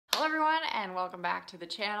welcome back to the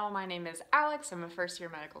channel. My name is Alex. I'm a first-year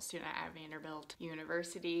medical student at Vanderbilt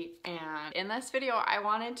University, and in this video I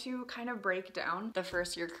wanted to kind of break down the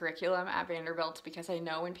first-year curriculum at Vanderbilt because I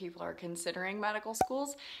know when people are considering medical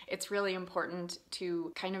schools, it's really important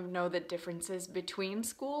to kind of know the differences between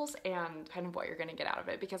schools and kind of what you're going to get out of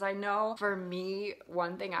it. Because I know for me,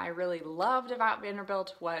 one thing I really loved about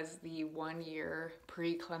Vanderbilt was the one-year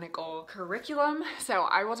preclinical curriculum. So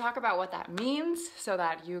I will talk about what that means so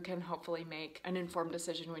that you can hopefully make an informed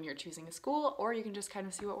decision when you're choosing a school, or you can just kind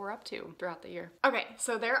of see what we're up to throughout the year. Okay,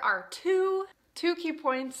 so there are two key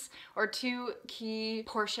points or two key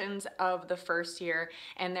portions of the first year,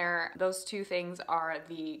 and those two things are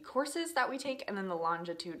the courses that we take and then the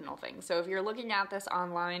longitudinal things. So if you're looking at this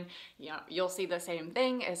online, you'll see the same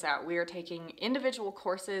thing, is that we are taking individual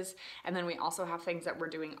courses and then we also have things that we're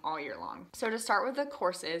doing all year long. So to start with the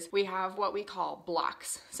courses, we have what we call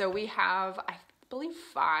blocks. So we have, I believe,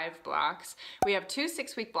 5 blocks. We have 2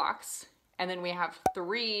 6-week blocks, and then we have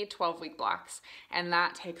 3 12-week blocks, and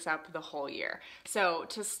that takes up the whole year. So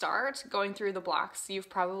to start going through the blocks, you've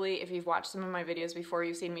probably, if you've watched some of my videos before,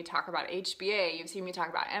 you've seen me talk about HBA, you've seen me talk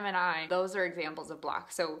about M&I. Those are examples of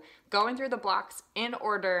blocks. So going through the blocks in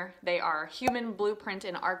order, they are Human Blueprint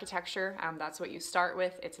in Architecture. That's what you start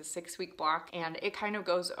with. It's a 6-week block, and it kind of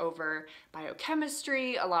goes over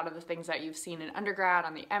biochemistry, a lot of the things that you've seen in undergrad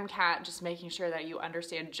on the MCAT, just making sure that you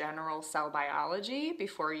understand general cell biology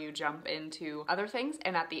before you jump into other things.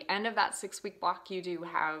 And at the end of that 6-week block, you do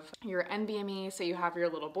have your NBME, so you have your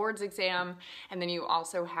little boards exam, and then you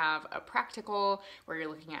also have a practical where you're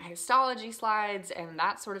looking at histology slides and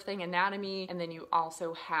that sort of thing, anatomy, and then you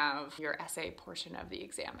also have your essay portion of the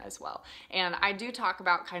exam as well. And I do talk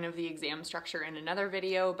about kind of the exam structure in another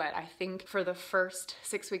video, but I think for the first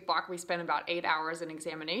 6-week block, we spend about 8 hours in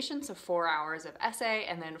examination, so 4 hours of essay,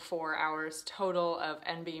 and then 4 hours total of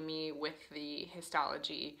NBME with the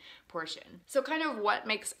histology portion. So kind of what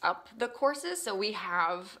makes up the courses. So we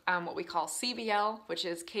have what we call CBL, which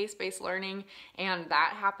is case-based learning, and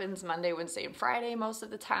that happens Monday, Wednesday, and Friday most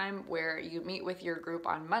of the time, where you meet with your group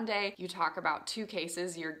on Monday, you talk about 2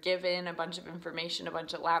 cases, you're given a bunch of information, a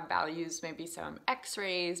bunch of lab values, maybe some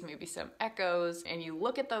x-rays, maybe some echoes, and you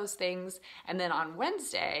look at those things. And then on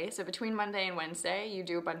Wednesday, so between Monday and Wednesday, you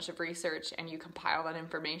do a bunch of research and you compile that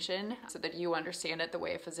information so that you understand it the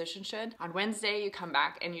way a physician should. On Wednesday, you come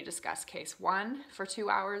back and you discuss case 1 for 2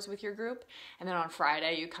 hours with your group, and then on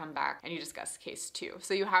Friday you come back and you discuss case 2.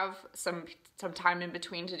 So you have some time in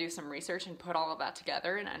between to do some research and put all of that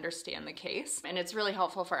together and understand the case. And it's really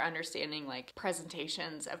helpful for understanding like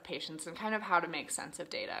presentations of patients and kind of how to make sense of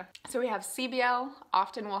data. So we have CBL.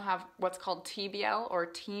 Often we'll have what's called TBL, or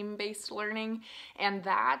team-based learning, and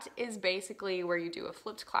that is basically where you do a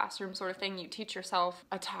flipped classroom sort of thing. You teach yourself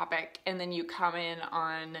a topic and then you come in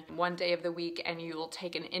on one day of the week and you will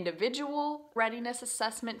take an individual readiness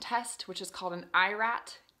assessment test, which is called an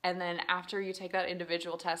IRAT. And then after you take that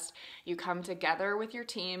individual test, you come together with your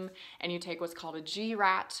team and you take what's called a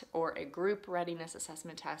GRAT, or a group readiness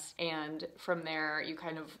assessment test. And from there, you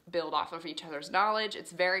kind of build off of each other's knowledge.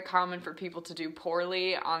 It's very common for people to do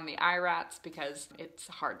poorly on the IRATs because it's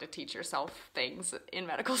hard to teach yourself things in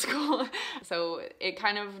medical school. So it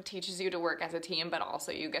kind of teaches you to work as a team, but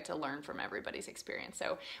also you get to learn from everybody's experience.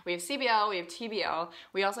 So we have CBL, we have TBL.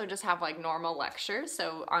 We also just have like normal lectures.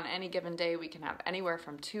 So on any given day, we can have anywhere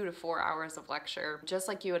from 2 to 4 hours of lecture, just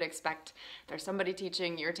like you would expect. There's somebody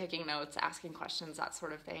teaching, you're taking notes, asking questions, that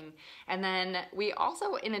sort of thing. And then we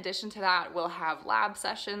also, in addition to that, will have lab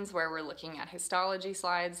sessions where we're looking at histology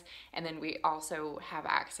slides, and then we also have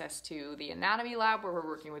access to the anatomy lab where we're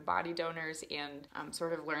working with body donors and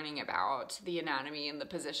sort of learning about the anatomy and the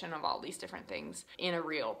position of all these different things in a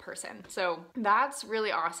real person. So that's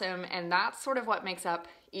really awesome, and that's sort of what makes up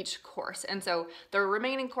each course. And so the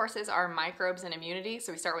remaining courses are microbes and immunity.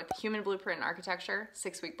 So we start with Human Blueprint in Architecture,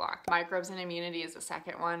 6-week block. Microbes and immunity is the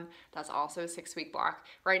second one. That's also a 6-week block.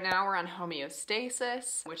 Right now we're on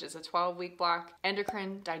homeostasis, which is a 12-week block.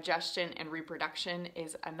 Endocrine, digestion, and reproduction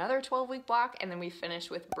is another 12-week block. And then we finish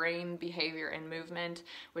with brain, behavior, and movement,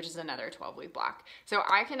 which is another 12-week block. So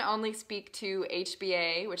I can only speak to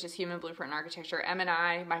HBA, which is Human Blueprint in Architecture,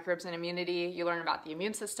 M&I, microbes and immunity. You learn about the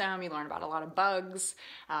immune system, you learn about a lot of bugs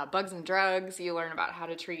and drugs. You learn about how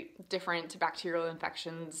to treat different bacterial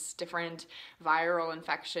infections, different viral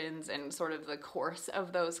infections, and sort of the course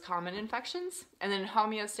of those common infections. And then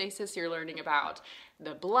homeostasis, you're learning about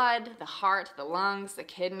the blood, the heart, the lungs, the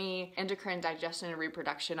kidney, endocrine, digestion, and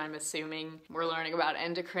reproduction. I'm assuming we're learning about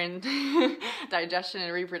endocrine, digestion,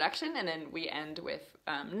 and reproduction, and then we end with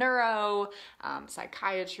neuro,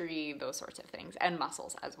 psychiatry, those sorts of things, and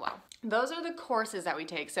muscles as well. Those are the courses that we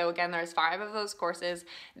take. So again, there's 5 of those courses.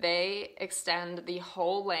 They extend the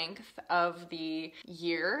whole length of the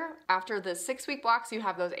year. After the 6-week blocks, you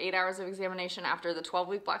have those 8 hours of examination. After the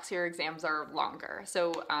 12-week blocks, your exams are longer.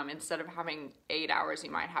 So instead of having 8 hours,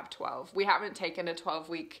 you might have 12. We haven't taken a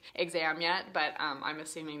 12-week exam yet, but I'm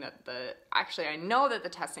assuming that actually I know that the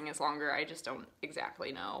testing is longer. I just don't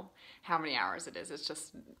exactly know how many hours it is. It's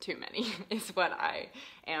just too many is what I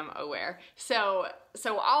am aware. So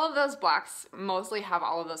all of those blocks mostly have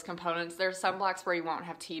all of those components. There's some blocks where you won't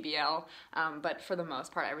have TBL, but for the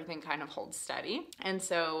most part, everything kind of holds steady. And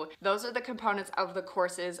so those are the components of the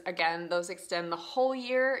courses. Again, those extend the whole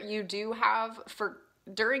year. You do have,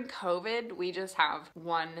 during COVID, we just have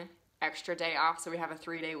one extra day off, so we have a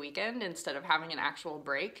 3-day weekend instead of having an actual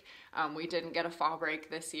break. We didn't get a fall break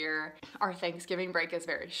this year. Our Thanksgiving break is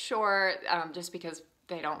very short, just because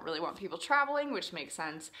they don't really want people traveling, which makes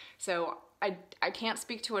sense. So I can't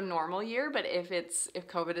speak to a normal year, but if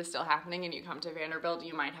COVID is still happening and you come to Vanderbilt,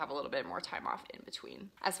 you might have a little bit more time off in between.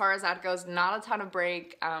 As far as that goes, not a ton of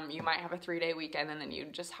break. You might have a 3-day weekend and then you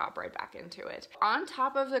just hop right back into it. On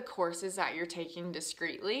top of the courses that you're taking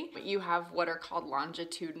discretely, you have what are called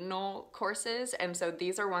longitudinal courses. And so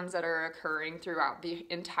these are ones that are occurring throughout the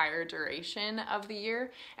entire duration of the year.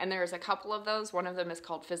 And there's a couple of those. One of them is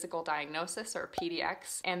called physical diagnosis, or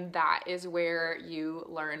PDX. And that is where you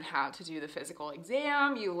learn how to do the physical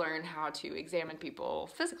exam, you learn how to examine people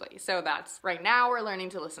physically. So that's, right now we're learning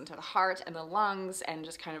to listen to the heart and the lungs and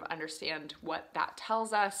just kind of understand what that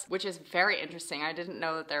tells us, which is very interesting. I didn't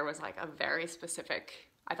know that there was like a very specific,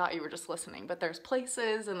 I thought you were just listening, but there's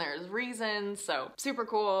places and there's reasons, so super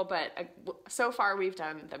cool. But so far we've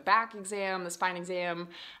done the back exam, the spine exam,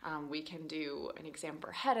 we can do an exam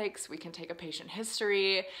for headaches, we can take a patient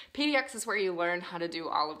history. PDX is where you learn how to do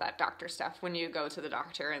all of that doctor stuff when you go to the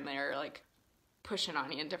doctor and they're like pushing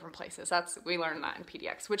on you in different places. We learn that in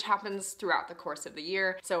PDX, which happens throughout the course of the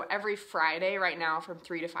year. So every Friday right now from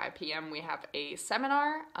 3 to 5 p.m. we have a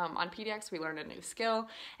seminar on PDX. We learn a new skill.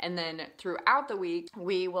 And then throughout the week,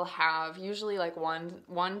 we will have usually like one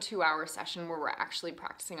 2-hour session where we're actually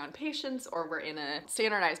practicing on patients, or we're in a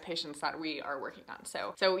standardized patients that we are working on.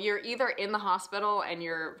 So you're either in the hospital and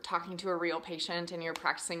you're talking to a real patient and you're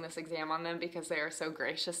practicing this exam on them because they are so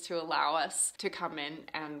gracious to allow us to come in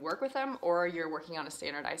and work with them, or you're working on a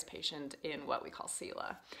standardized patient in what we call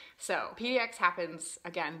CELA. So PDX happens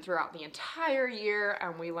again throughout the entire year,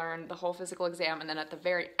 and we learn the whole physical exam, and then at the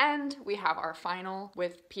very end we have our final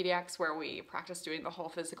with PDX where we practice doing the whole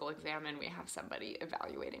physical exam and we have somebody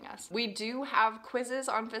evaluating us. We do have quizzes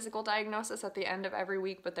on physical diagnosis at the end of every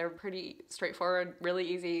week, but they're pretty straightforward, really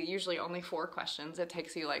easy, usually only 4 questions. It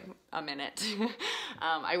takes you like a minute.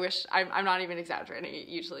 I'm not even exaggerating, it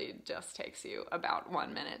usually just takes you about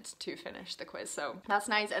 1 minute to finish the quiz. So that's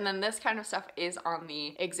nice. And then this kind of stuff is on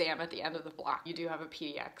the exam at the end of the block. You do have a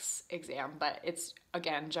PDX exam, but it's,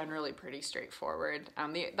 again, generally pretty straightforward.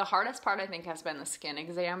 The hardest part, I think, has been the skin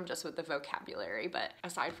exam, just with the vocabulary. But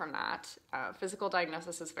aside from that, physical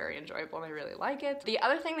diagnosis is very enjoyable and I really like it. The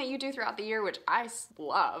other thing that you do throughout the year, which I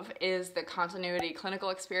love, is the continuity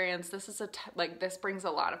clinical experience. This is this brings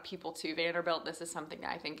a lot of people to Vanderbilt. This is something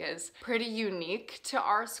that I think is pretty unique to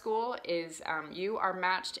our school, is you are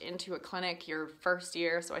matched into a clinic your first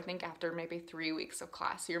year. So I think after maybe 3 weeks of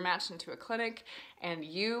class, you're matched into a clinic and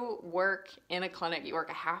you work in a clinic. You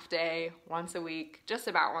work a half day once a week, just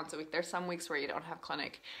about once a week. There's some weeks where you don't have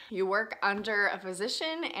clinic. You work under a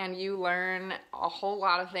physician and you learn a whole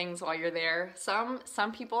lot of things while you're there.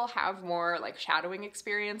 Some people have more like shadowing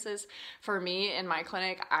experiences. For me, in my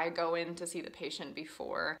clinic, I go in to see the patient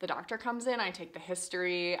before the doctor comes in. I take the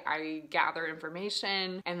history, I gather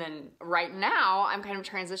information, and then right now I'm kind of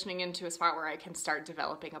transitioning into a spot where I can start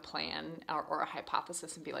developing a plan or a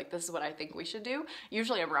hypothesis and be like, this is what I think we should do.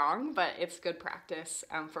 Usually I'm wrong, but it's good practice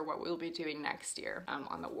for what we'll be doing next year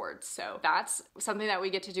on the wards. So that's something that we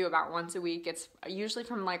get to do about once a week. It's usually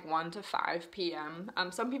from like 1 to 5 p.m.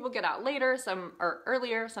 Some people get out later, some are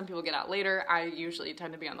earlier, some people get out later. I usually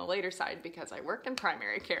tend to be on the later side because I work in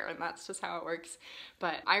primary care and that's just how it works.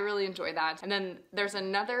 But I really enjoy that. And then there's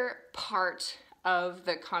another part of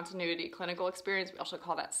the continuity clinical experience. We also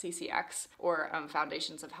call that CCX, or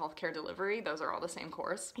Foundations of Healthcare Delivery. Those are all the same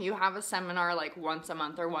course. You have a seminar like once a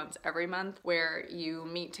month or once every month where you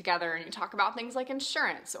meet together and you talk about things like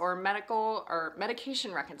insurance or medical or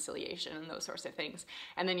medication reconciliation and those sorts of things.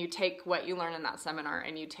 And then you take what you learn in that seminar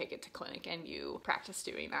and you take it to clinic and you practice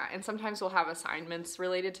doing that. And sometimes we'll have assignments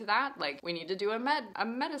related to that, like we need to do a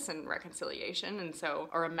medicine reconciliation, and so,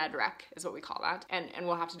 or a med rec is what we call that, and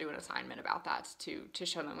we'll have to do an assignment about that to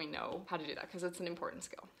show them we know how to do that, because it's an important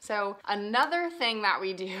skill. So another thing that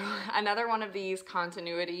we do, another one of these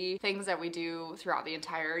continuity things that we do throughout the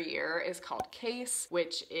entire year is called CASE,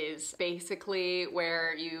 which is basically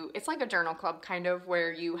where it's like a journal club kind of,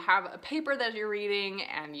 where you have a paper that you're reading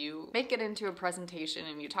and you make it into a presentation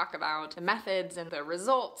and you talk about the methods and the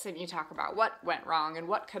results, and you talk about what went wrong and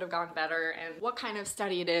what could have gone better and what kind of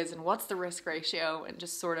study it is and what's the risk ratio, and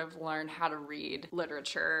just sort of learn how to read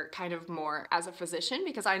literature kind of more as a physician,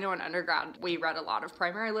 because I know in undergrad we read a lot of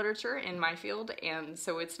primary literature in my field, and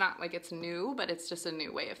so it's not like it's new, but it's just a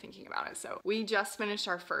new way of thinking about it. So we just finished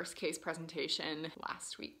our first CASE presentation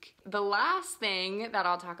last week. The last thing that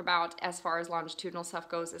I'll talk about as far as longitudinal stuff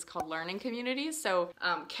goes is called learning communities. So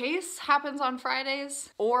CASE happens on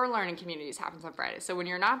Fridays, or learning communities happens on Fridays. So when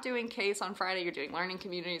you're not doing CASE on Friday, you're doing learning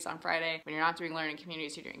communities on Friday. When you're not doing learning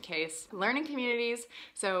communities, you're doing CASE. Learning communities,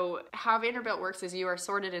 so how Vanderbilt works is you are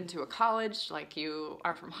sorted into a college, like you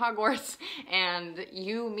are from Hogwarts, and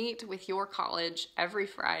you meet with your college every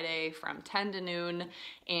Friday from 10 to noon,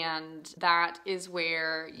 and that is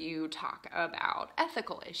where you talk about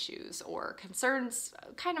ethical issues or concerns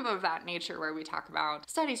kind of that nature, where we talk about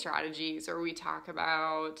study strategies, or we talk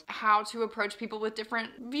about how to approach people with different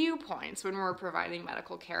viewpoints when we're providing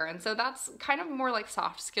medical care. And so that's kind of more like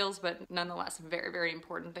soft skills, but nonetheless very, very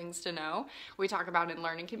important things to know. We talk about in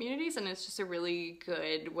learning communities, and it's just a really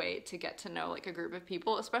good way to get to know like a group of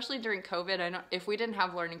people, especially during COVID. I know if we didn't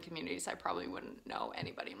have learning communities, I probably wouldn't know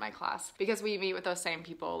anybody in my class, because we meet with those same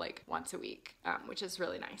people like once a week, which is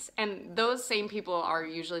really nice. And those same people are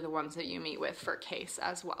usually the ones that you meet with for CASE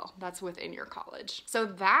as well. That's within your college. So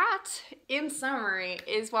that, in summary,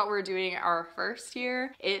 is what we're doing our first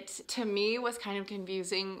year. It, to me, was kind of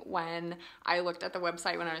confusing when I looked at the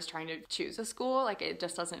website when I was trying to choose a school. Like, it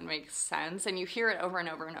just doesn't make sense. And you hear it over and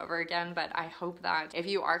over and over again, but I hope that if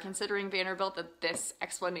you are considering Vanderbilt, that this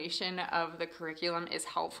explanation of the curriculum is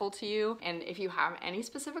helpful to you. And if you have any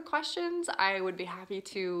specific questions, I would be happy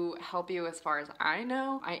to help you. As far as I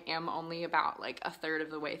know, I am only about like a third of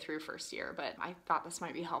the way through first year, but I thought this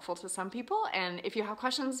might be helpful to some people. And if you have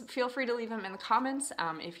questions, feel free to leave them in the comments.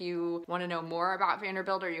 If you want to know more about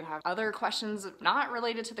Vanderbilt, or you have other questions not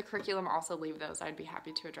related to the curriculum, also leave those. I'd be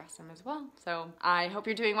happy to address them as well. So I hope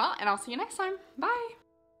you're doing well, and I'll see you next time. Bye!